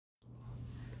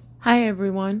Hi,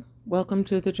 everyone. Welcome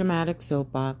to the Dramatic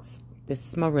Soapbox. This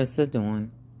is Marissa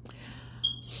Dawn.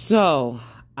 So,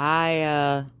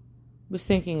 I was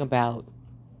thinking about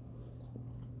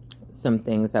some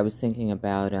things. I was thinking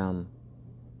about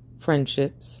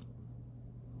friendships,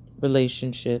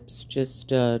 relationships, just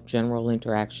general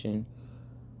interaction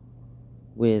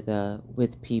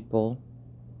with people.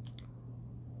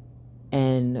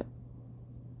 And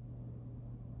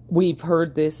we've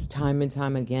heard this time and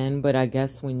time again, but I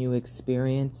guess when you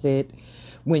experience it,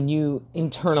 when you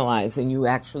internalize and you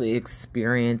actually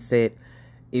experience it,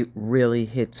 it really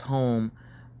hits home.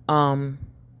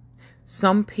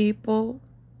 Some people,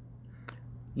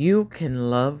 you can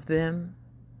love them,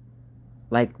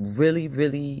 like really,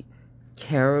 really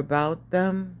care about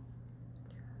them,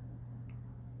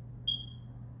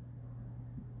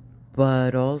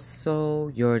 but also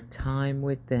your time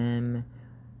with them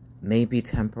may be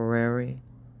temporary.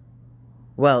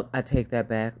 Well, I take that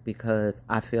back because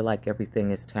I feel like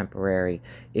everything is temporary.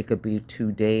 It could be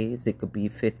 2 days. It could be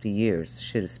 50 years.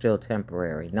 Shit is still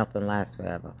temporary. Nothing lasts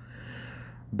forever.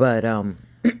 But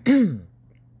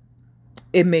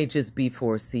it may just be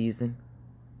for a season.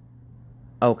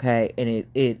 Okay, and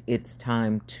it's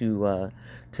time to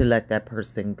let that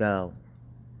person go,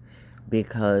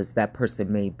 because that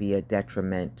person may be a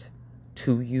detriment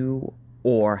to you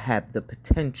or have the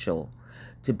potential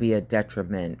to be a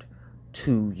detriment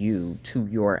to you, to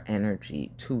your energy,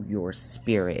 to your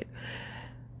spirit.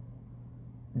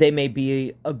 They may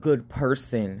be a good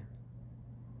person.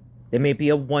 They may be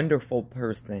a wonderful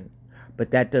person,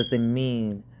 but that doesn't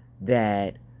mean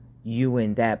that you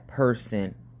and that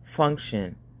person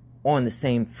function on the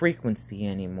same frequency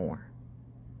anymore.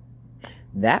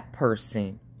 That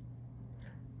person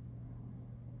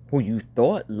who you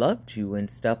thought loved you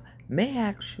and stuff may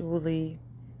actually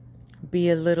be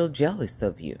a little jealous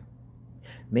of you.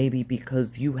 Maybe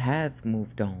because you have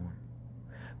moved on,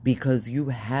 because you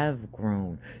have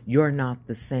grown. You're not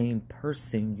the same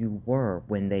person you were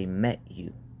when they met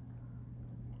you.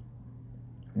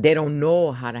 They don't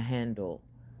know how to handle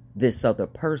this other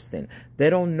person. They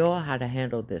don't know how to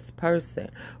handle this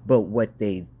person. But what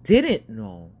they didn't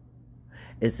know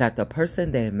is that the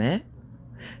person they met,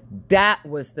 that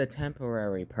was the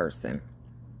temporary person.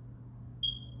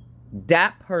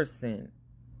 That person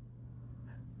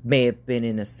may have been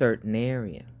in a certain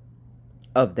area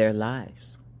of their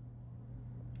lives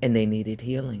and they needed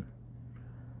healing.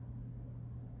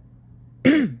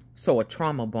 So a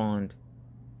trauma bond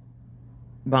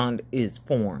is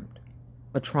formed.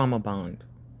 A trauma bond.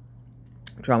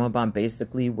 Trauma bond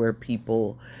basically where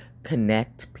people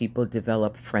connect, people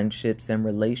develop friendships and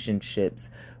relationships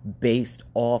based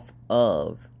off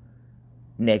of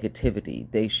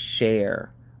negativity. They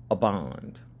share a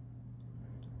bond.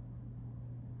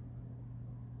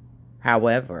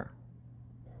 However,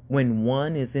 when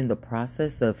one is in the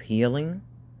process of healing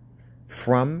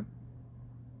from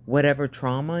whatever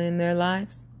trauma in their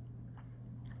lives,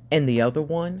 and the other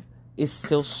one is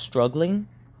still struggling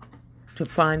to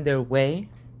find their way,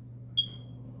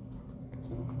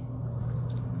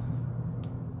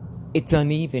 it's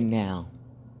uneven now.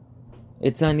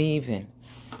 It's uneven.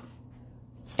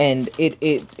 And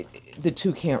the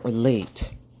two can't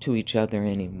relate to each other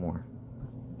anymore.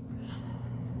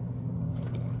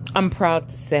 I'm proud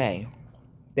to say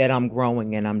that I'm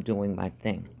growing and I'm doing my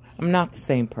thing. I'm not the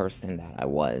same person that I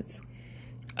was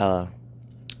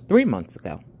 3 months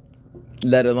ago,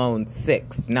 let alone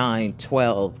 6, 9,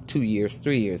 12, 2 years,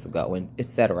 3 years ago, and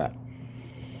etc.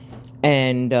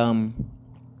 And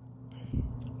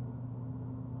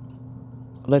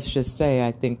let's just say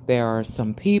I think there are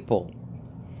some people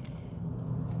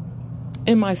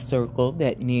in my circle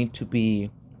that need to be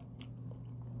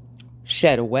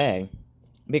shed away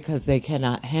because they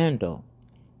cannot handle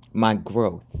my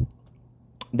growth.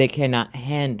 They cannot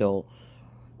handle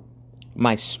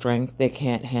my strength. They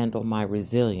can't handle my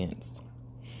resilience.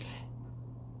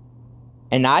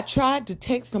 And I tried to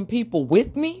take some people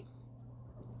with me,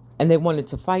 and they wanted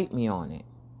to fight me on it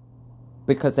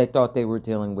because they thought they were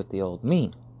dealing with the old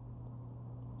me.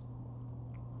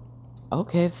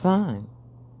 Okay, fine.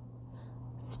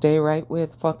 Stay right where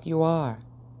the fuck you are.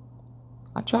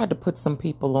 I tried to put some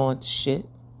people on to shit.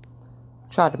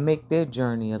 Tried to make their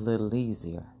journey a little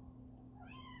easier.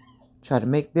 Try to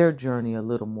make their journey a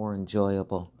little more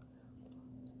enjoyable.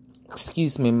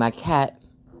 Excuse me, my cat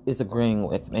is agreeing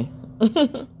with me.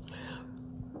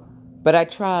 But I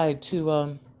tried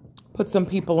to put some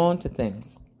people onto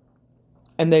things,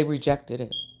 and they rejected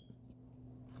it.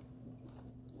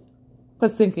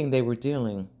 Because thinking they were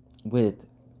dealing with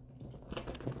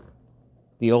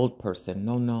the old person.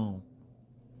 No.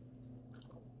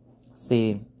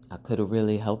 See, I could have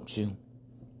really helped you.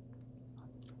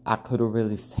 I could have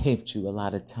really saved you a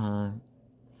lot of time,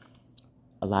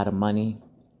 a lot of money,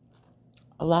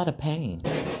 a lot of pain.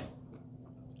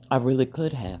 I really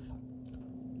could have.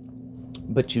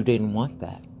 But you didn't want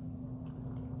that.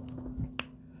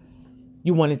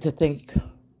 You wanted to think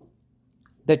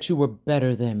that you were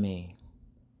better than me.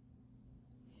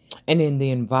 And in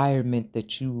the environment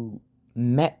that you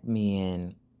met me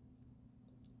in,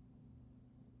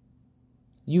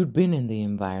 you'd been in the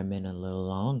environment a little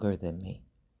longer than me.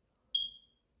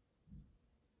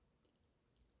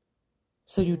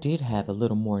 So you did have a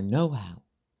little more know-how.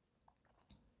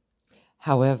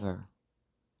 However,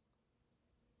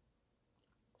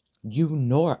 you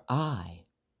nor I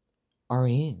are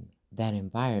in that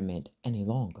environment any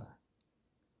longer.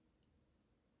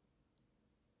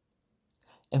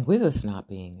 And with us not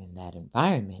being in that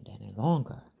environment any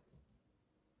longer,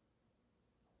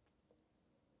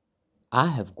 I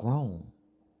have grown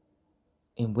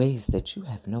in ways that you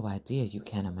have no idea, you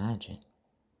can't imagine.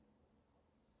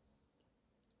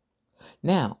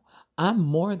 Now, I'm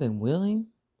more than willing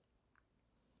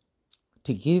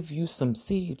to give you some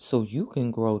seeds so you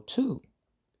can grow too.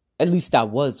 At least I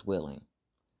was willing.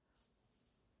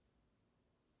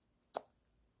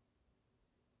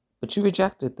 But you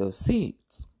rejected those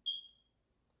seeds.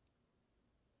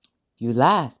 You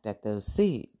laughed at those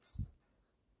seeds.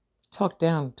 Talked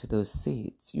down to those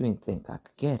seeds. You didn't think I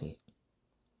could get it.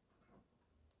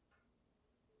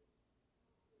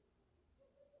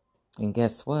 And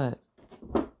guess what?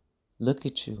 Look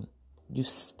at you. You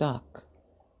stuck.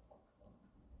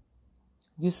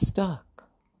 You're stuck.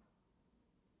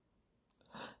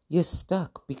 You're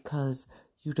stuck because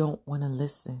you don't want to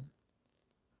listen.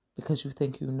 Because you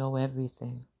think you know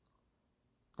everything.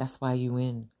 That's why you're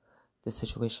in the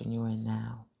situation you're in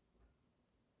now.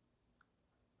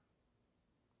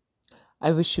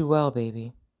 I wish you well,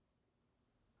 baby.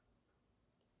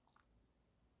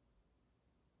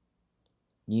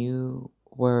 You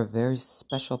were a very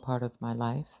special part of my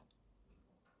life.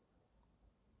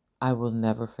 I will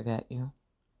never forget you.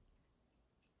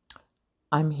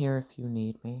 I'm here if you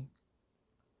need me.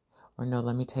 Or no,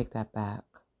 let me take that back.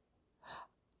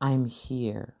 I'm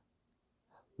here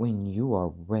when you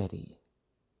are ready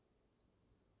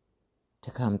to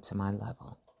come to my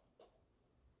level.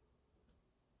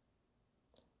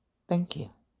 Thank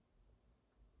you.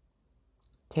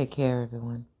 Take care,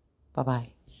 everyone. Bye-bye.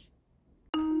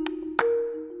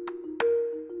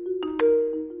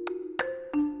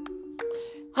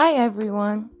 Hi,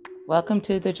 everyone. Welcome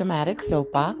to the Dramatic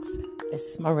Soapbox.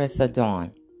 It's Marissa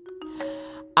Dawn.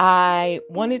 I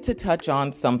wanted to touch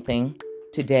on something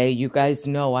today. You guys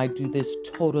know I do this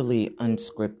totally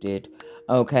unscripted.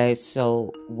 Okay,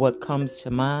 so what comes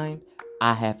to mind,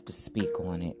 I have to speak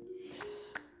on it.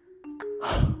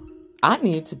 I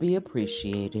need to be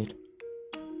appreciated.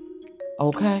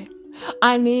 Okay?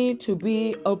 I need to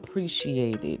be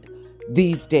appreciated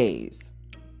these days.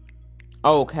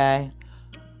 Okay?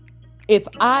 If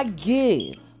I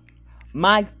give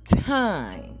my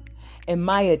time and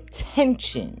my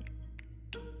attention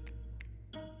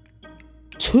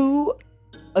to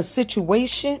a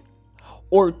situation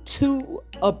or to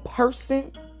a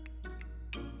person,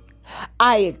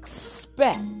 I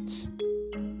expect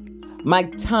my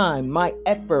time, my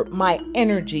effort, my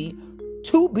energy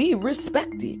to be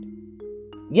respected.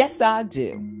 Yes, I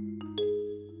do.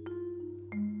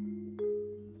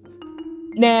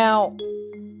 Now,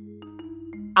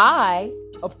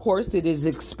 of course, it is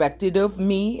expected of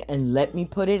me, and let me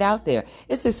put it out there.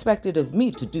 It's expected of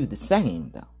me to do the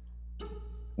same, though.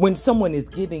 When someone is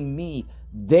giving me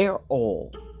their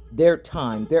all, their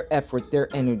time, their effort, their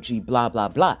energy, blah, blah,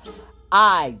 blah,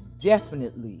 I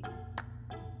definitely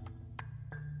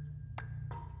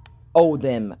owe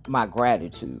them my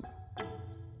gratitude.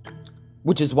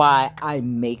 Which is why I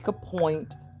make a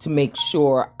point to make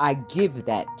sure I give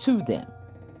that to them.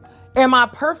 Am I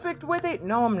perfect with it?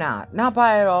 No, I'm not. Not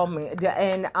by all means.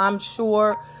 And I'm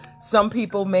sure some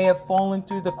people may have fallen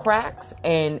through the cracks.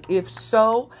 And if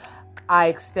so, I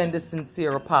extend a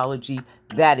sincere apology.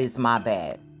 That is my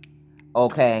bad.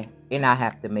 Okay? And I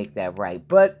have to make that right.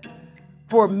 But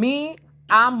for me,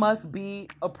 I must be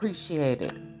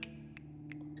appreciated.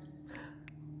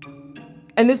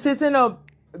 And this isn't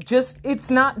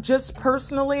it's not just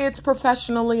personally, it's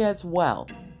professionally as well.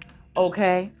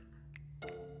 Okay?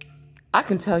 I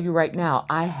can tell you right now,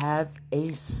 I have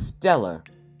a stellar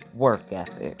work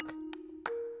ethic.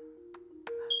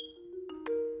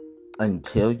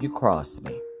 Until you cross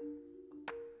me.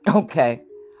 Okay?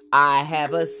 I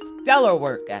have a stellar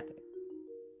work ethic.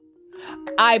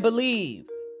 I believe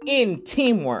in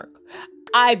teamwork.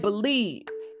 I believe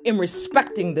in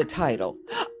respecting the title.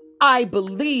 I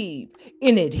believe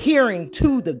in adhering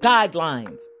to the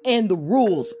guidelines and the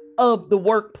rules of the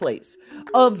workplace,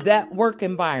 of that work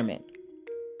environment.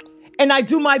 And I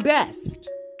do my best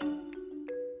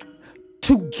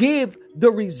to give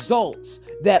the results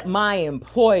that my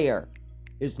employer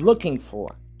is looking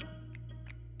for.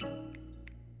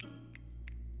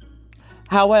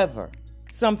 However,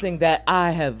 something that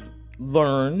I have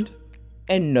learned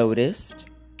and noticed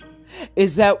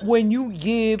is that when you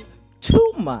give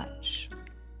too much,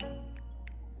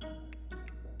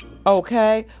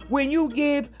 okay, when you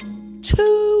give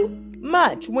too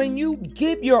much, when you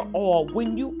give your all,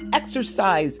 when you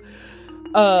exercise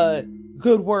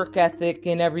good work ethic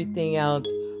and everything else,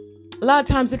 a lot of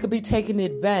times it could be taken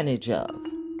advantage of.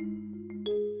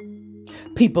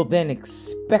 People then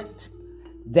expect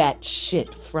that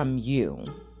shit from you.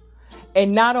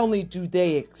 And not only do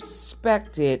they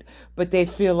expect it, but they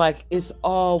feel like it's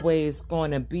always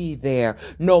going to be there,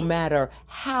 no matter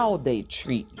how they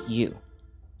treat you.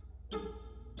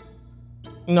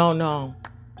 No.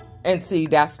 And see,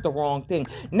 that's the wrong thing.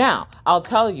 Now, I'll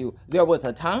tell you, there was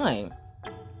a time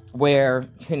where,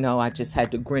 I just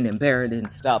had to grin and bear it and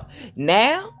stuff.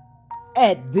 Now,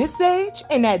 at this age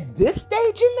and at this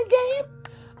stage in the game,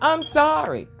 I'm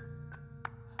sorry.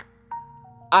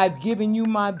 I've given you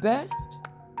my best.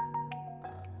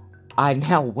 I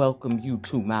now welcome you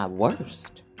to my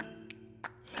worst.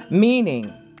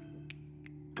 Meaning,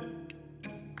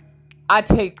 I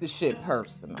take the shit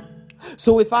personal.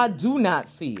 So if I do not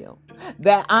feel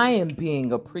that I am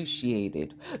being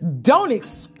appreciated, don't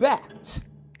expect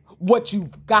what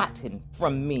you've gotten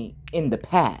from me in the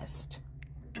past.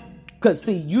 Because,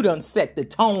 see, you done set the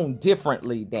tone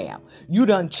differently now. You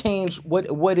done changed,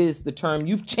 what is the term?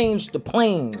 You've changed the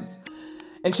planes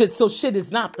and shit. So shit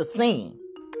is not the same.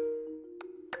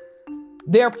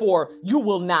 Therefore, you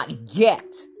will not get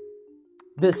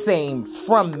the same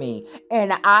from me.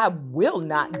 And I will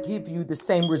not give you the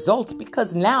same results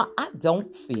because now I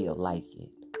don't feel like it.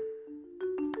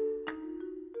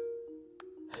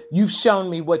 You've shown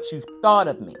me what you've thought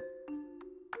of me.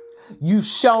 You've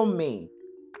shown me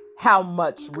how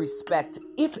much respect,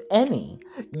 if any,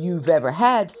 you've ever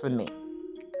had for me.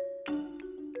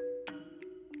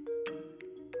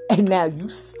 And now you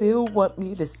still want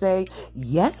me to say,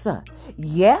 yes, sir,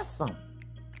 yes, sir.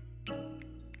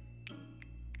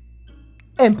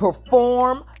 And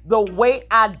perform the way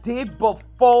I did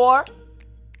before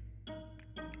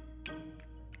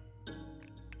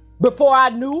I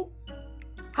knew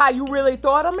how you really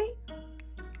thought of me?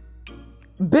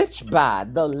 Bitch, by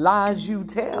the lies you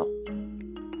tell.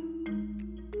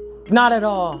 Not at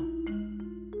all.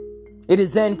 It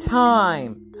is then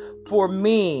time for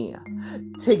me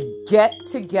to get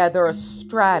together a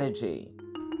strategy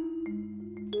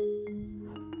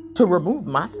to remove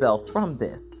myself from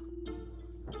this.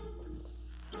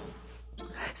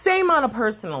 Same on a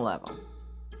personal level.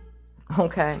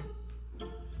 Okay?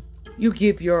 You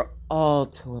give your all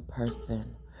to a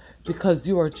person because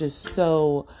you are just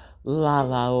so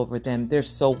la over them. They're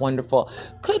so wonderful.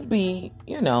 Could be,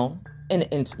 an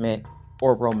intimate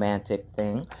or romantic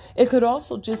thing. It could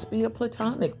also just be a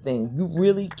platonic thing. You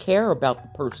really care about the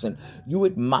person. You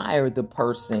admire the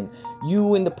person.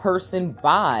 You and the person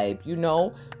vibe.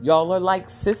 Y'all are like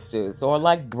sisters or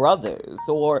like brothers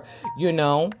or,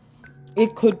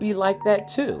 it could be like that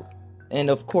too. And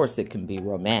of course it can be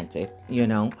romantic,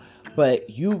 but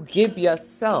you give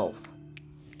yourself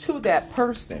to that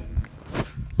person.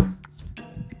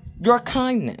 Your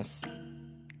kindness,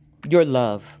 your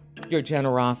love, your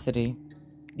generosity,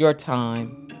 your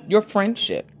time, your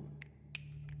friendship.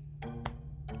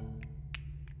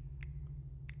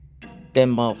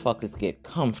 Then motherfuckers get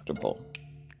comfortable,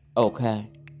 okay?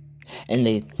 And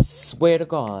they swear to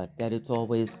God that it's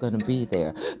always going to be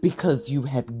there because you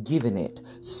have given it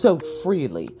so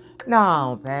freely.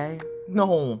 No, babe.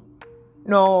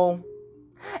 No.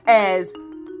 As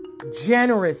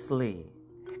generously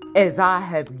as I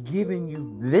have given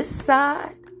you this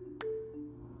side,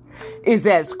 is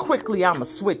as quickly I'm going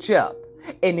to switch up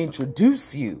and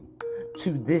introduce you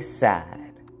to this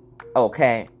side.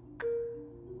 Okay?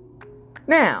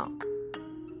 Now,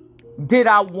 did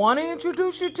I want to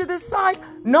introduce you to this side?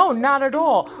 No, not at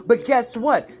all. But guess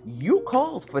what? You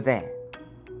called for that.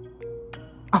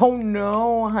 Oh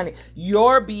no, honey.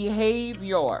 Your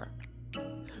behavior.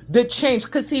 The change.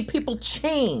 Because see, people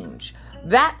change.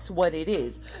 That's what it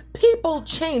is. People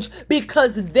change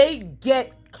because they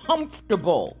get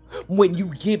comfortable when you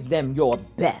give them your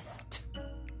best.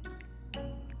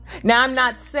 Now, I'm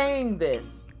not saying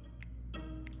this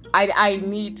I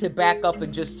need to back up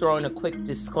and just throw in a quick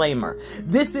disclaimer.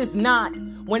 This is not,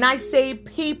 when I say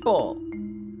people,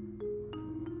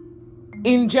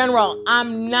 in general,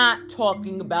 I'm not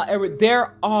talking about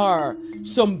there are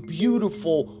some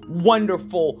beautiful,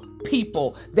 wonderful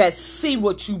people that see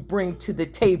what you bring to the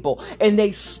table and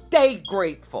they stay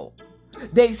grateful.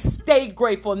 They stay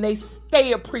grateful and they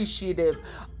stay appreciative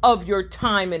of your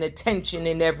time and attention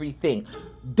and everything.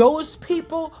 Those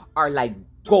people are like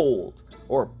gold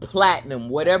or platinum,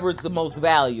 whatever's the most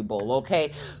valuable,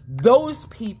 okay? Those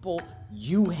people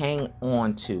you hang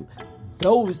on to.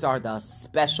 Those are the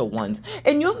special ones.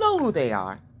 And you'll know who they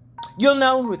are. You'll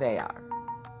know who they are.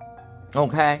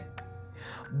 Okay?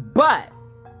 But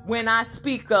when I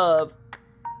speak of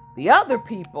the other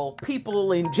people,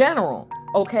 people in general,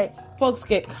 okay, folks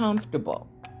get comfortable.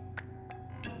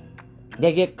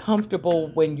 They get comfortable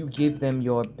when you give them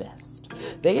your best.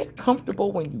 They get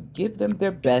comfortable when you give them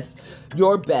their best,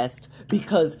 your best,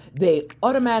 because they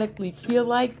automatically feel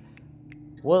like,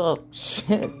 well,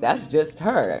 shit, that's just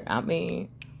her. I mean,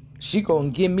 she gonna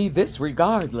give me this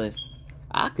regardless.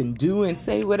 I can do and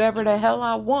say whatever the hell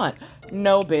I want.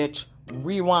 No, bitch,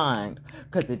 rewind,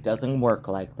 because it doesn't work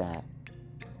like that.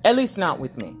 At least not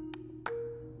with me.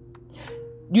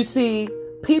 You see,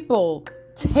 people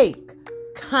take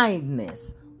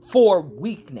kindness for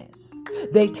weakness.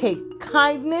 They take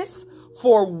kindness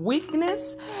for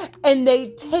weakness, and they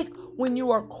take when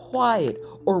you are quiet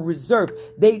or reserved.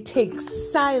 They take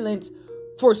silence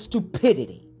for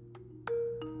stupidity.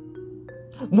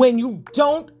 When you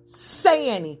don't say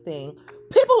anything,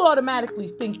 people automatically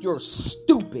think you're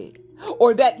stupid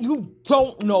or that you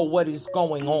don't know what is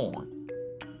going on.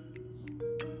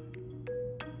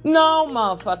 No,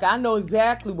 motherfucker, I know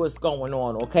exactly what's going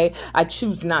on, okay? I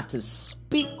choose not to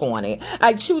speak on it.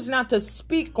 I choose not to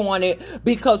speak on it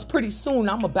because pretty soon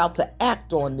I'm about to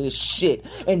act on this shit.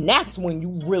 And that's when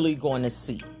you really going to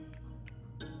see.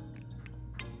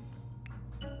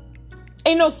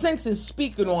 Ain't no sense in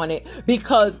speaking on it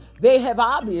because they have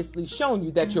obviously shown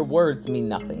you that your words mean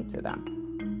nothing to them.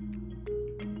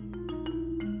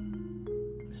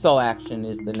 So action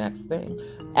is the next thing.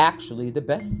 Actually, the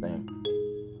best thing.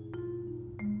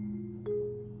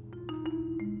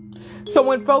 So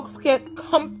when folks get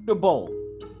comfortable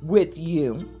with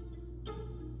you,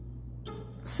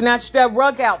 snatch that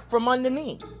rug out from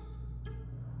underneath.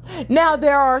 Now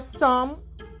there are some,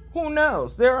 who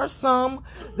knows, there are some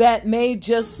that may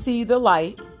just see the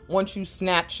light once you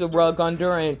snatch the rug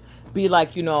under and be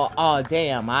like, oh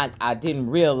damn, I didn't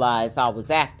realize I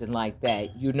was acting like that.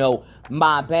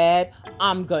 My bad,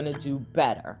 I'm gonna do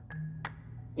better.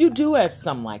 You do have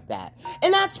some like that.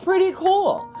 And that's pretty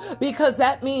cool because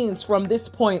that means from this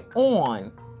point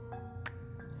on,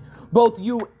 both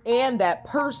you and that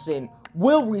person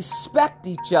will respect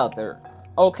each other.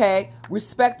 Okay?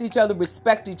 Respect each other,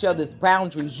 respect each other's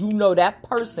boundaries. You know that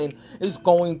person is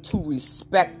going to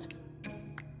respect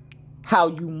how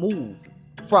you move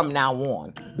from now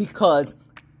on because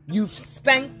you've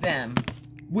spanked them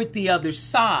with the other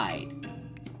side.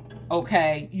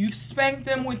 Okay, you've spanked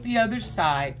them with the other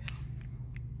side.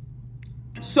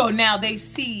 So now they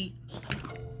see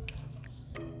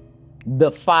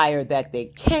the fire that they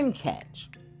can catch.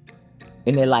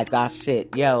 And they're like, oh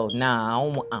shit, yo, nah,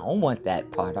 I don't want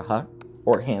that part of her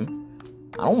or him.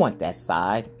 I don't want that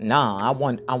side. Nah, I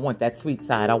want that sweet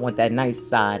side. I want that nice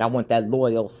side. I want that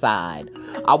loyal side.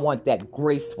 I want that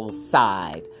graceful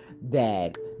side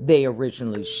that they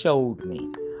originally showed me.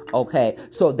 Okay,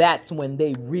 so that's when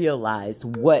they realize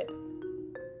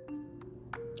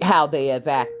how they have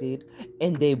acted,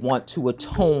 and they want to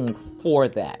atone for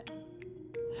that.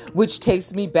 Which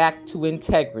takes me back to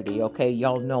integrity, okay?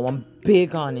 Y'all know I'm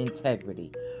big on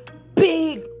integrity.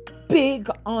 Big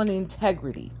on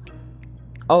integrity.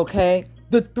 Okay?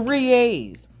 The 3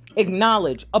 A's.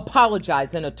 Acknowledge,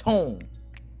 apologize, and atone.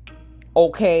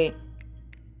 Okay?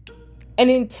 And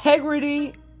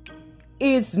integrity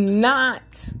is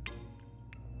not...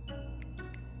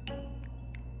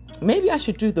 Maybe I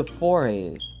should do the 4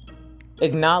 A's.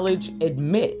 Acknowledge,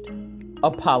 admit,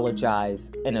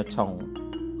 apologize, and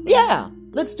atone. Yeah,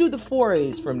 let's do the 4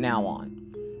 A's from now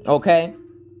on. Okay?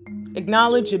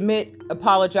 Acknowledge, admit,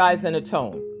 apologize, and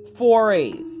atone. 4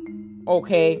 A's.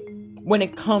 Okay? When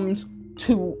it comes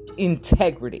to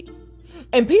integrity.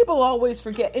 And people always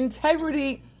forget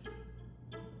integrity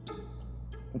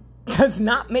does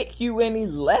not make you any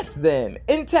less than.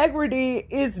 Integrity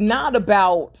is not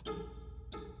about,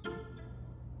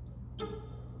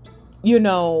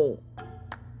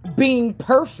 being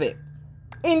perfect.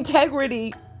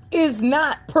 Integrity is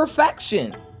not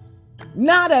perfection.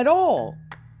 Not at all.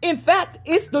 In fact,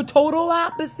 it's the total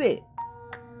opposite.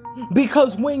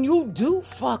 Because when you do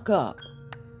fuck up,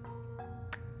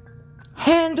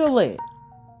 handle it.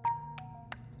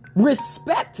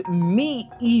 Respect me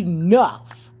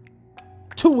enough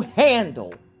to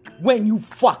handle when you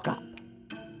fuck up.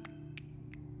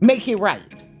 Make it right.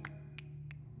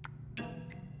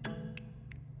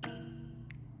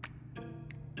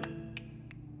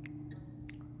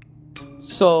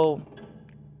 So,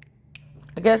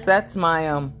 I guess that's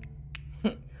my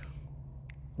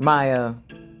my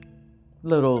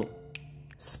little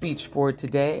speech for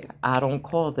today. I don't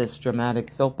call this dramatic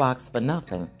soapbox for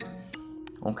nothing.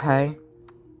 Okay?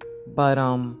 But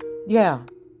yeah.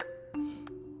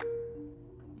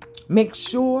 Make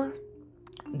sure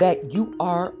that you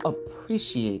are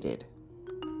appreciated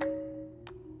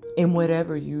in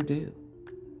whatever you do.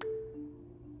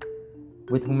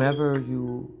 With whomever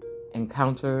you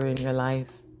encounter in your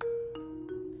life,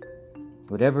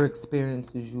 whatever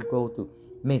experiences you go through,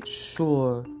 make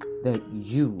sure that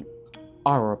you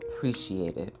are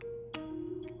appreciated.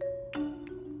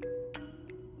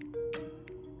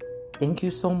 Thank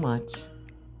you so much.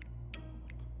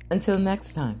 Until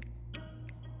next time.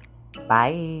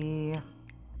 Bye.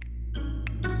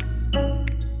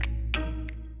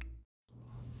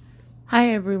 Hi,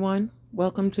 everyone.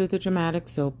 Welcome to the Dramatic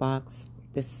Soapbox.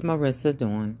 This is Marissa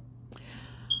Dawn.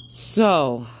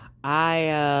 So,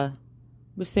 I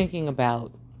was thinking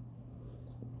about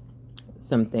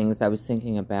some things. I was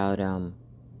thinking about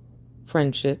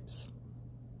friendships,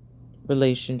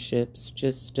 relationships,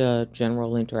 just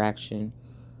general interaction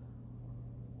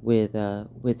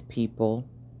with people.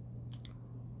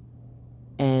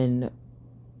 And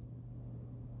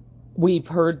we've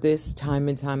heard this time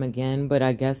and time again, but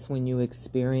I guess when you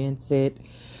experience it,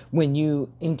 when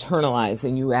you internalize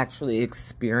and you actually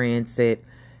experience it,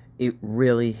 it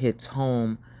really hits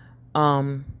home.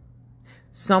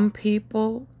 Some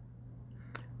people,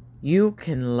 you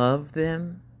can love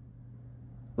them,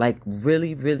 like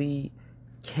really, really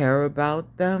care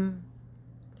about them,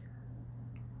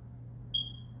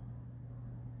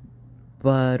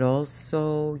 but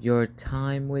also your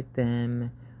time with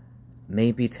them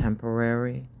may be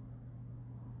temporary.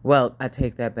 Well, I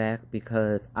take that back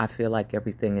because I feel like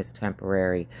everything is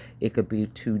temporary. It could be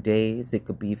 2 days. It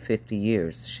could be 50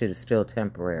 years. Shit is still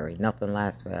temporary. Nothing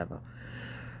lasts forever.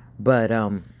 But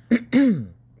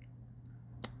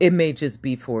it may just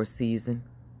be for a season.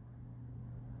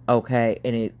 Okay?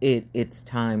 And it's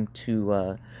time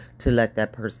to let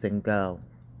that person go.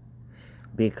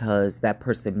 Because that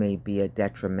person may be a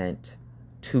detriment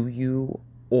to you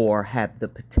or have the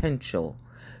potential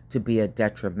to be a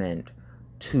detriment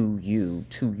to you,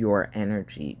 to your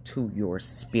energy, to your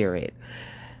spirit.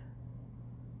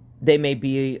 They may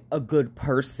be a good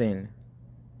person.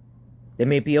 They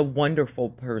may be a wonderful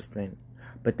person,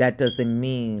 but that doesn't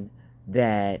mean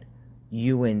that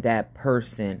you and that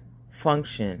person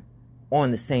function on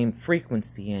the same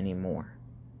frequency anymore.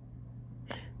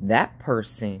 That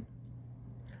person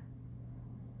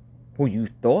who you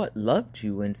thought loved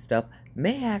you and stuff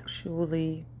may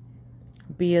actually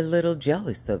be a little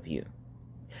jealous of you.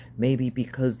 Maybe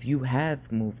because you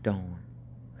have moved on.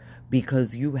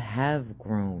 Because you have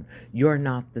grown. You're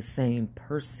not the same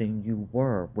person you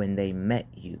were when they met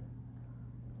you.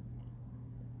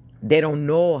 They don't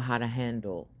know how to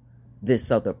handle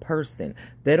this other person.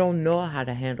 They don't know how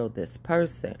to handle this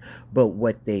person. But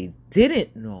what they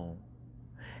didn't know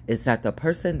is that the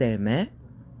person they met,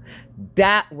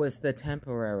 that was the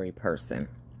temporary person.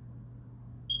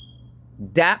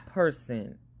 That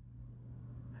person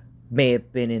may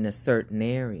have been in a certain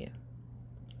area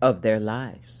of their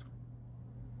lives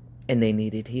and they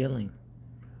needed healing.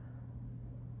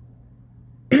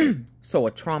 So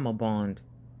a trauma bond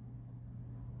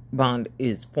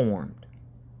is formed.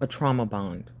 A trauma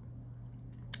bond.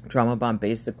 Trauma bond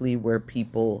basically where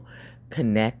people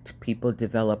connect, people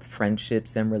develop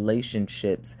friendships and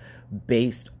relationships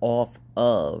based off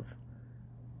of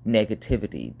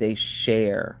negativity. They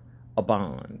share a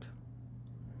bond.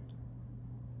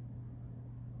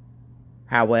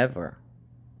 However,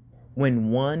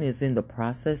 when one is in the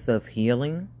process of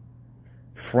healing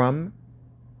from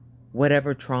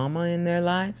whatever trauma in their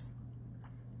lives,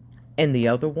 and the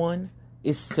other one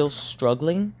is still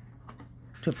struggling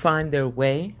to find their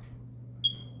way,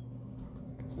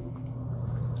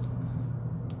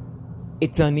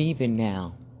 it's uneven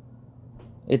now.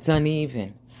 It's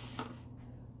uneven.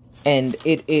 And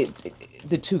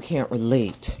the two can't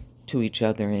relate to each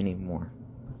other anymore.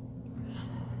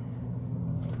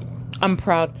 I'm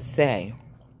proud to say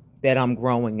that I'm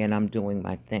growing and I'm doing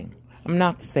my thing. I'm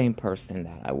not the same person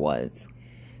that I was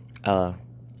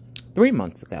 3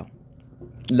 months ago.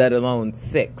 let alone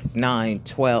 6, 9,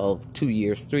 12, 2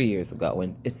 years, 3 years ago,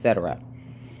 and etc.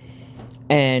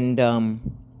 And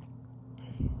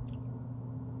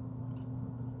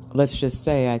let's just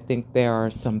say I think there are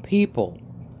some people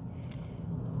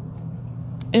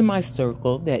in my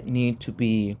circle that need to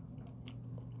be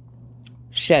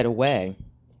shed away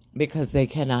because they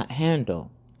cannot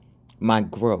handle my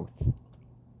growth.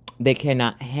 They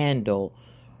cannot handle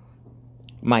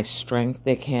my strength.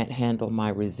 They can't handle my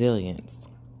resilience.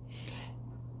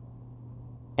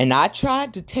 And I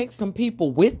tried to take some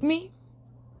people with me,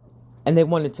 and they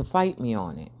wanted to fight me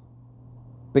on it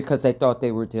because they thought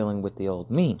they were dealing with the old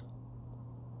me.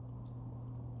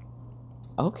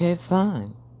 Okay,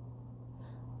 fine.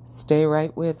 Stay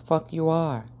right where the fuck you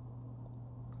are.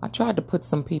 I tried to put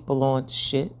some people on to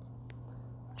shit.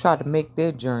 Try to make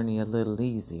their journey a little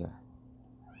easier.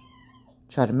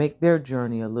 Try to make their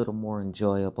journey a little more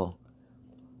enjoyable.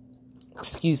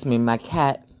 Excuse me, my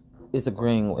cat is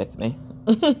agreeing with me.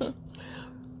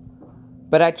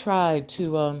 But I tried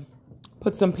to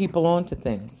put some people onto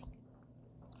things,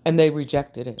 and they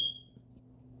rejected it.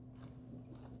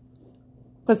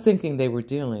 Because thinking they were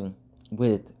dealing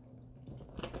with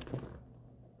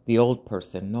the old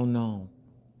person. No.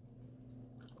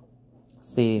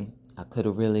 See, I could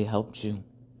have really helped you.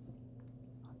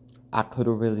 I could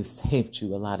have really saved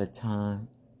you a lot of time,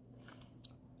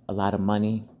 a lot of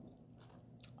money,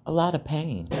 a lot of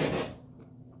pain.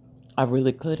 I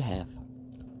really could have.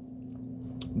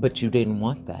 But you didn't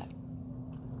want that.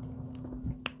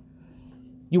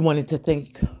 You wanted to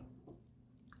think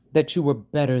that you were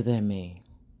better than me.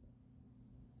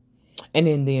 And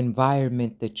in the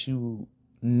environment that you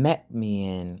met me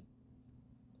in,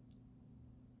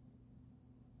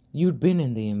 you'd been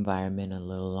in the environment a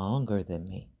little longer than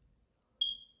me.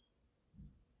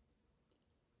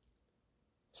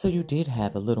 So you did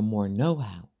have a little more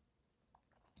know-how.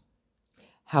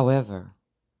 However,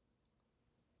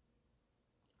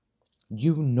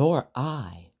 you nor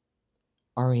I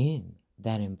are in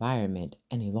that environment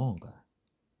any longer.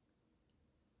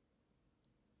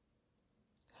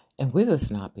 And with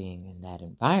us not being in that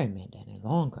environment any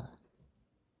longer,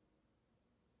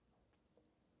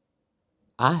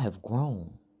 I have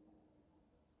grown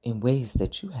in ways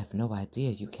that you have no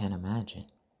idea, you can't imagine.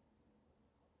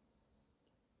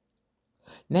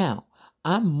 Now,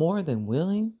 I'm more than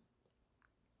willing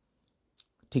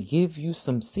to give you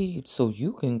some seeds so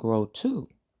you can grow too.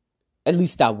 At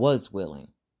least I was willing.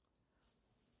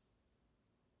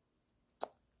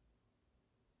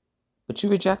 But you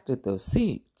rejected those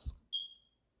seeds.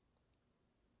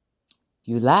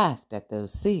 You laughed at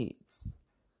those seeds.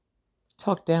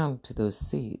 Talked down to those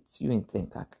seeds. You didn't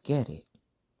think I could get it.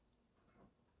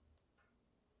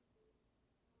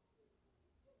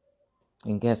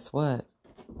 And guess what?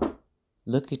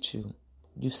 Look at you.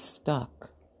 You stuck.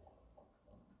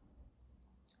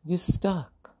 You're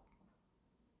stuck.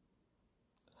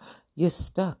 You're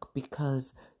stuck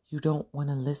because you don't want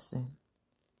to listen.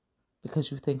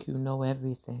 Because you think you know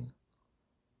everything.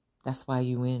 That's why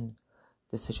you're in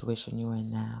the situation you're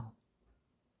in now.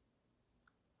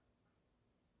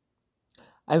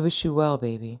 I wish you well,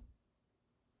 baby.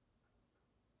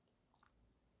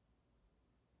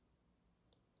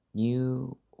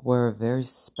 You were a very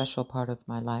special part of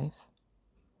my life.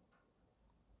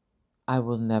 I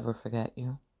will never forget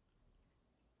you.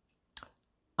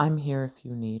 I'm here if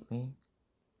you need me.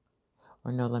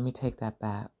 Or no, let me take that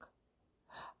back.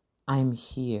 I'm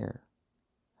here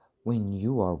when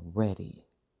you are ready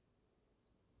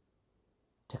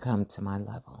to come to my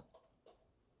level.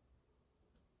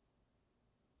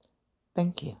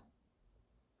 Thank you.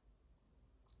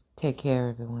 Take care,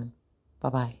 everyone.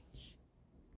 Bye-bye.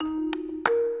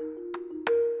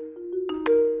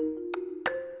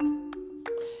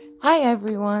 Hi,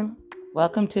 everyone.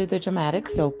 Welcome to the Dramatic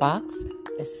Soapbox.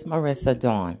 It's Marissa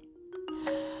Dawn.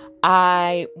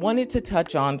 I wanted to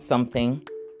touch on something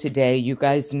today. You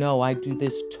guys know I do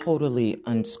this totally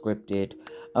unscripted.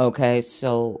 Okay,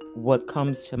 so what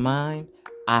comes to mind,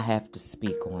 I have to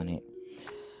speak on it.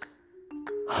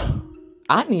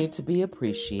 I need to be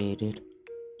appreciated.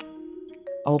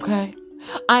 Okay?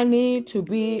 I need to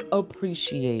be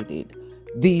appreciated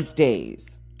these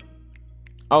days.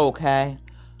 Okay?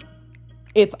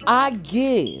 If I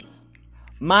give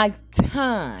my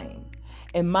time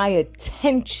and my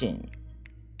attention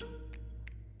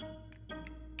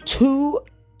to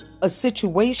a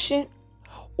situation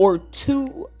or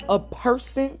to a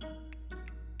person,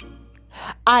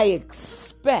 I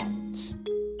expect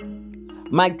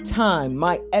my time,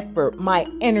 my effort, my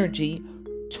energy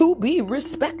to be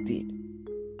respected.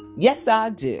 Yes, I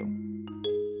do.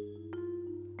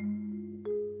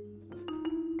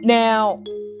 Now,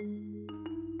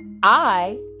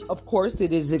 of course,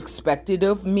 it is expected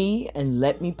of me, and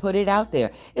let me put it out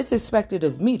there. It's expected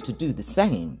of me to do the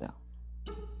same,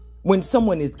 though. When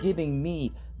someone is giving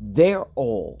me their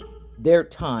all, their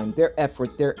time, their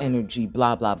effort, their energy,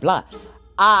 blah, blah, blah,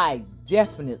 I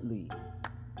definitely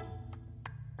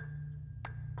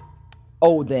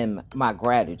owe them my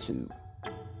gratitude,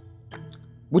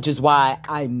 which is why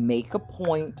I make a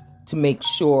point to make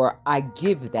sure I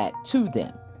give that to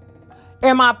them.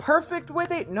 Am I perfect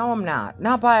with it? No, I'm not.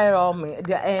 Not by all means.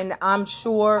 And I'm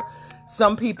sure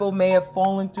some people may have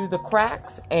fallen through the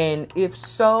cracks. And if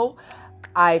so,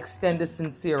 I extend a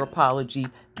sincere apology.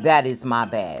 That is my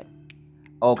bad.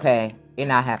 Okay?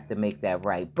 And I have to make that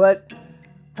right. But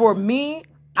for me,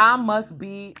 I must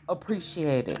be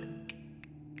appreciated.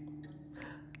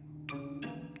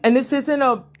 And this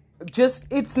isn't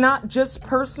it's not just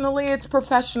personally, it's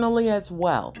professionally as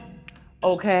well.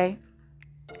 Okay?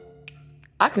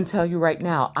 I can tell you right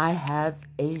now, I have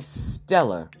a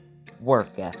stellar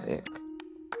work ethic.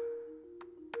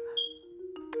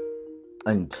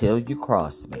 Until you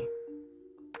cross me.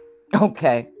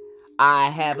 Okay? I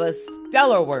have a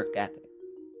stellar work ethic.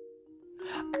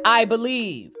 I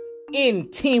believe in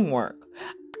teamwork.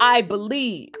 I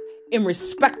believe in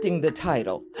respecting the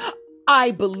title.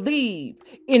 I believe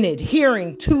in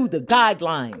adhering to the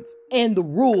guidelines and the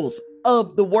rules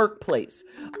of the workplace,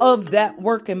 of that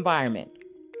work environment.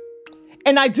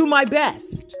 And I do my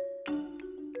best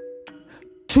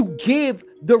to give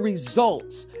the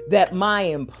results that my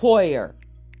employer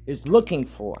is looking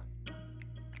for.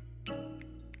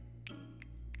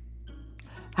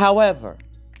 However,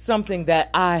 something that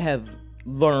I have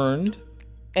learned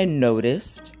and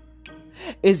noticed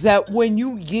is that when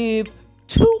you give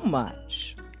too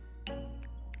much,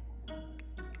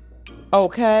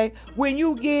 okay, when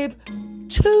you give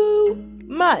too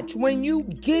much, when you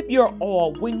give your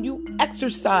all, when you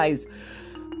exercise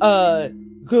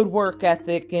good work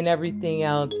ethic and everything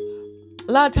else,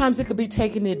 a lot of times it could be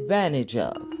taken advantage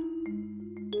of.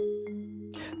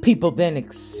 People then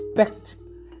expect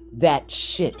that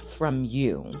shit from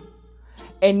you.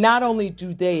 And not only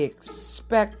do they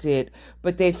expect it,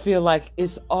 but they feel like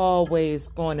it's always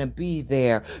going to be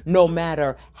there, no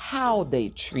matter how they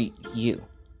treat you.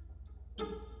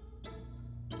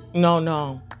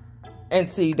 No. And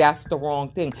see, that's the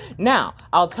wrong thing. Now,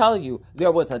 I'll tell you,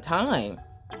 there was a time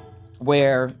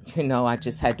where, I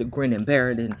just had to grin and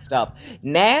bear it and stuff.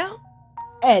 Now,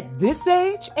 at this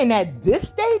age and at this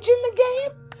stage in the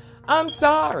game, I'm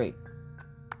sorry.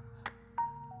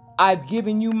 I've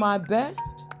given you my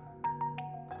best.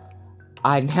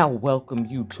 I now welcome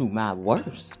you to my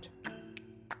worst.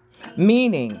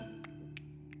 Meaning,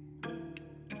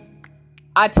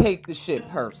 I take the shit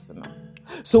personal.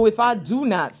 So if I do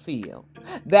not feel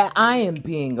that I am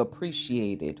being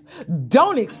appreciated,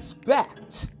 don't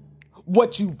expect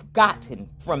what you've gotten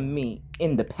from me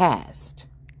in the past.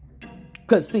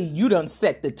 Because, see, you done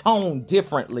set the tone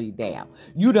differently now.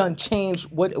 You done changed,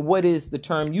 what is the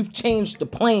term? You've changed the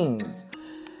planes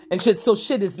and shit, so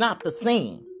shit is not the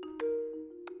same.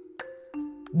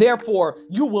 Therefore,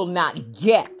 you will not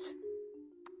get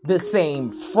the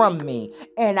same from me,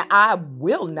 and I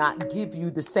will not give you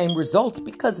the same results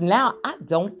because now I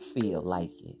don't feel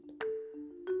like it.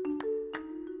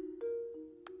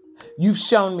 You've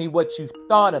shown me what you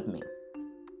thought of me.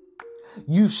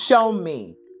 You've shown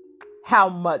me how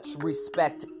much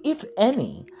respect, if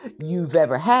any, you've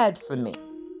ever had for me.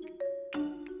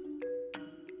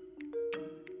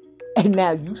 And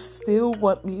now you still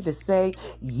want me to say,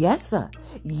 yes, sir,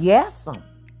 yes, sir.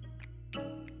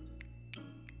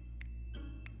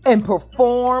 And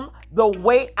perform the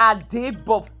way I did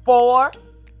before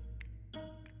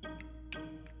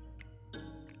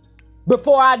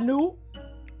I knew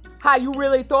how you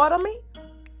really thought of me?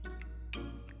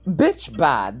 Bitch,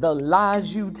 by the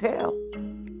lies you tell.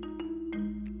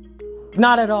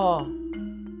 Not at all.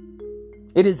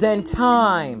 It is then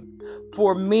time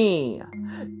for me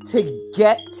to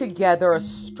get together a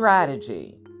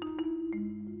strategy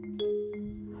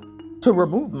to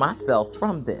remove myself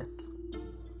from this.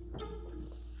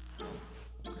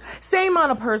 Same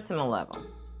on a personal level.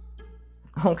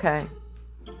 Okay?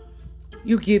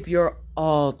 You give your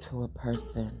all to a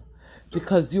person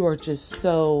because you are just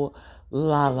so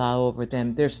la over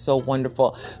them. They're so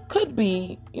wonderful. Could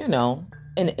be,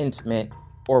 an intimate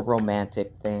or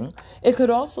romantic thing. It could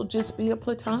also just be a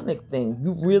platonic thing.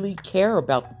 You really care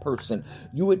about the person.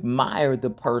 You admire the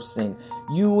person.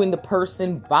 You and the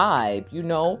person vibe,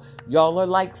 y'all are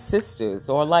like sisters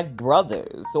or like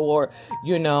brothers or,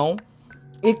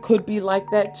 it could be like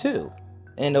that too.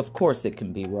 And of course it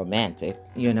can be romantic,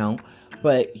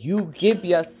 But you give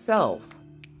yourself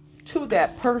to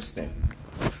that person.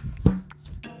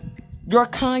 Your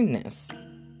kindness,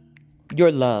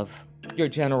 your love, your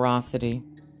generosity,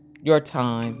 your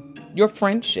time, your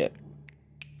friendship.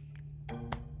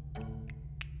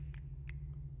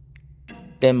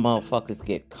 Them motherfuckers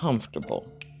get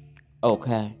comfortable,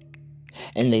 okay?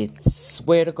 And they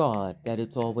swear to God that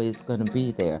it's always going to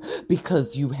be there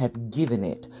because you have given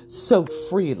it so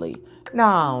freely.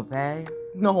 No, babe.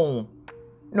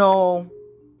 No.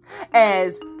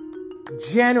 As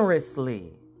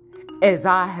generously as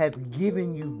I have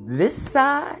given you this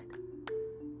side,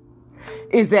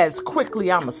 is as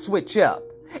quickly I'm going to switch up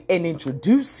and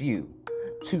introduce you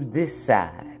to this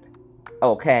side.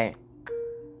 Okay?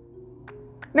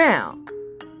 Now,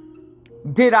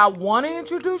 did I want to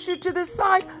introduce you to this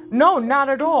side? No, not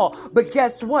at all. But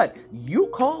guess what? You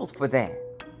called for that.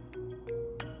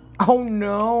 Oh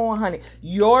no, honey.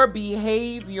 Your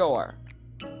behavior.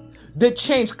 The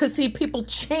change. Because see, people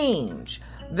change.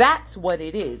 That's what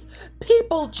it is.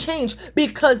 People change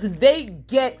because they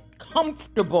get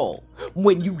comfortable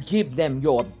when you give them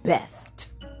your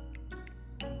best.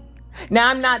 Now,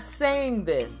 I'm not saying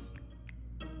this.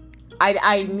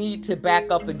 I need to back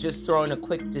up and just throw in a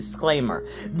quick disclaimer.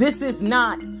 This is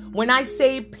not, when I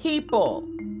say people,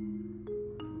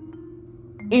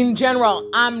 in general,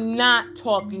 I'm not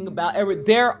talking about,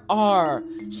 there are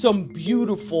some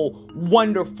beautiful,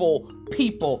 wonderful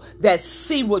people that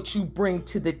see what you bring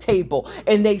to the table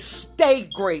and they stay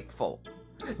grateful.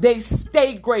 They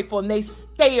stay grateful and they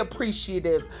stay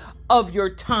appreciative of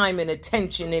your time and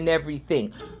attention and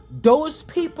everything. Those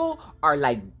people are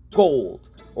like gold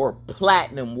or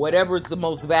platinum, whatever is the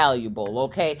most valuable,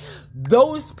 okay?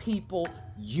 Those people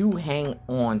you hang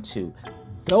on to.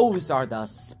 Those are the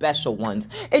special ones.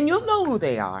 And you'll know who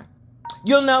they are.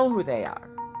 You'll know who they are.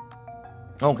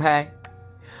 Okay?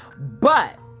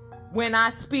 But when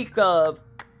I speak of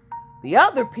the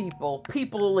other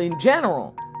people in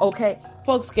general, okay,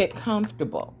 folks get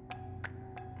comfortable.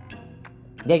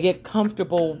 They get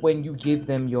comfortable when you give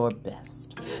them your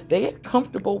best. They get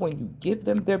comfortable when you give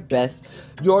them their best,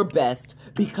 your best,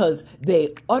 because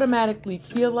they automatically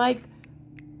feel like,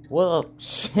 well,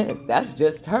 shit, that's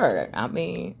just her. I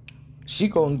mean, she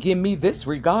gonna give me this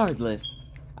regardless.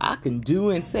 I can do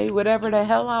and say whatever the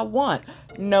hell I want.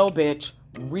 No, bitch,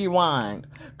 rewind,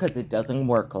 because it doesn't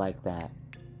work like that.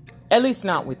 At least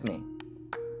not with me.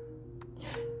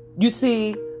 You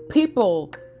see,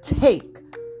 people take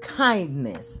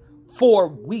kindness for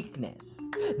weakness.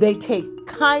 They take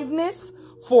kindness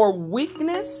for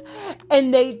weakness,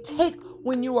 and they take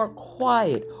when you are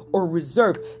quiet or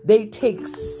reserved. They take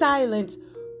silence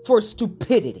for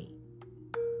stupidity.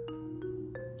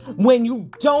 When you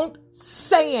don't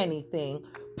say anything,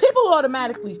 people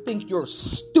automatically think you're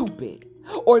stupid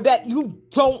or that you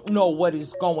don't know what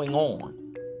is going on.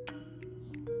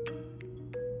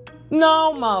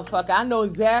 No, motherfucker, I know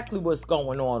exactly what's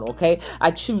going on, okay?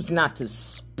 I choose not to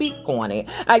speak on it.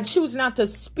 I choose not to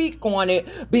speak on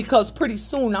it because pretty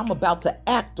soon I'm about to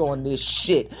act on this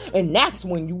shit. And that's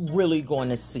when you really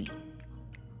gonna see.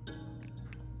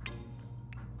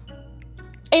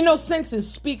 Ain't no sense in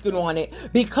speaking on it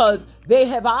because they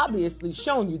have obviously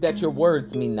shown you that your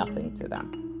words mean nothing to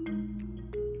them.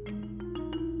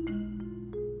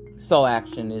 So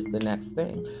action is the next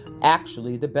thing.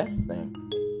 Actually, the best thing.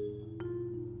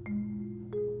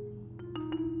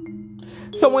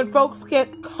 So when folks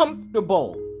get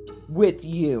comfortable with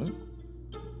you,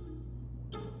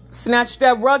 snatch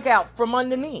that rug out from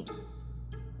underneath.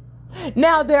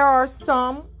 Now there are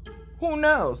some, who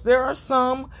knows, there are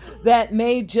some that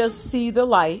may just see the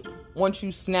light once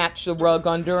you snatch the rug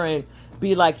under and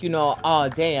be like, oh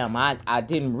damn, I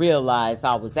didn't realize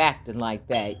I was acting like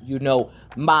that.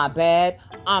 My bad,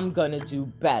 I'm gonna do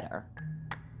better.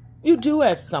 You do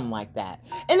have some like that.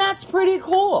 And that's pretty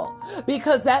cool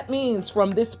because that means from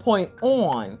this point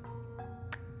on,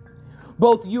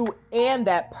 both you and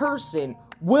that person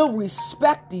will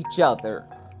respect each other.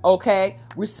 Okay?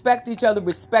 Respect each other,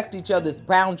 respect each other's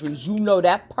boundaries. You know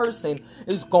that person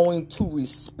is going to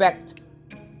respect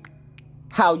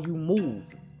how you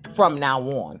move from now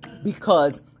on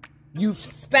because you've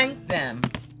spanked them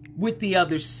with the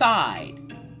other side.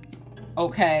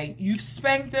 Okay, you've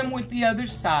spanked them with the other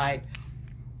side.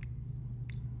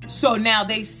 So now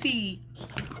they see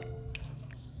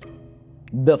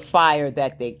the fire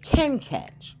that they can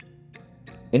catch.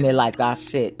 And they're like, oh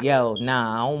shit, yo,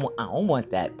 nah, I don't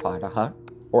want that part of her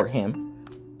or him.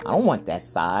 I don't want that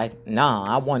side.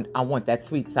 Nah, I want that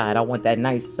sweet side. I want that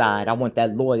nice side. I want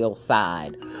that loyal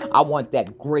side. I want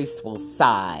that graceful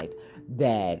side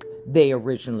that they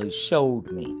originally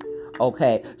showed me.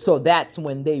 Okay, so that's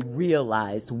when they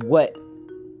realize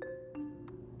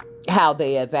how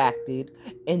they have acted,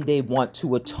 and they want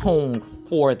to atone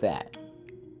for that.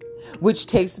 Which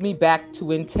takes me back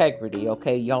to integrity.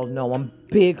 Okay, y'all know I'm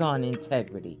big on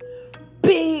integrity.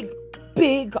 Big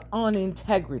on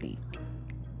integrity.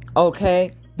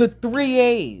 Okay, the 3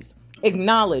 A's: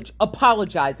 acknowledge,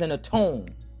 apologize, and atone.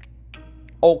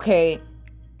 Okay,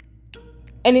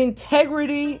 and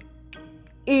integrity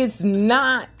is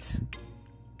not.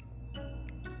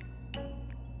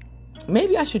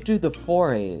 Maybe I should do the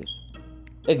 4 A's: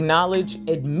 acknowledge,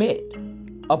 admit,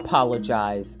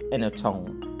 apologize, and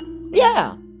atone.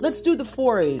 Yeah, let's do the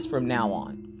 4 A's from now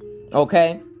on.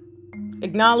 Okay?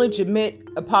 Acknowledge, admit,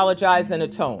 apologize, and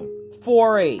atone.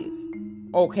 4 A's.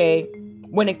 Okay?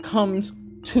 When it comes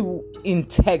to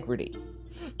integrity.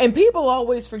 And people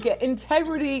always forget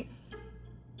integrity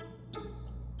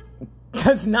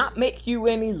does not make you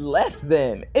any less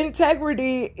than.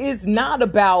 Integrity is not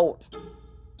about,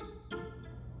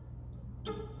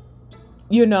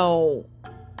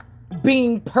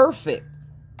 being perfect.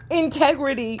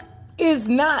 Integrity is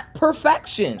not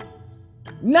perfection.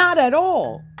 Not at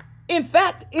all. In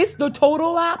fact, it's the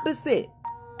total opposite.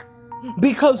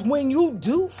 Because when you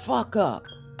do fuck up,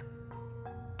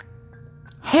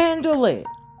 handle it.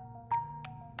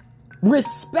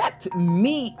 Respect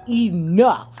me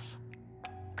enough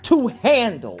to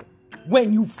handle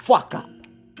when you fuck up.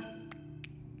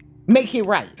 Make it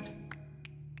right.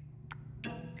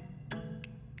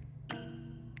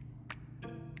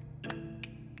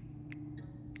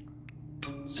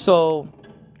 So,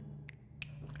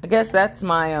 I guess that's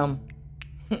my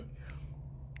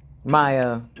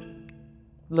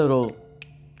little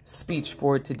speech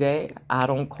for today. I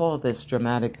don't call this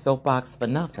dramatic soapbox for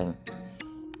nothing.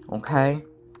 Okay?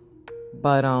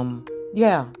 But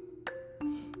yeah.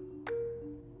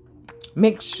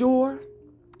 Make sure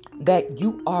that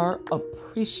you are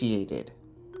appreciated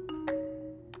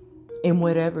in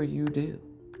whatever you do.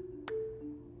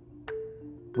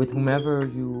 With whomever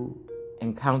you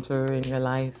encounter in your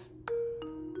life,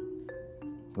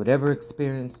 whatever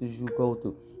experiences you go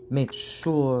through, make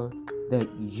sure that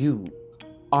you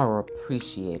are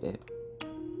appreciated.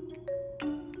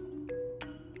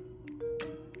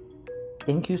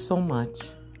 Thank you so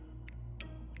much.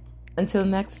 Until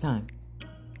next time.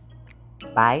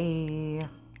 Bye.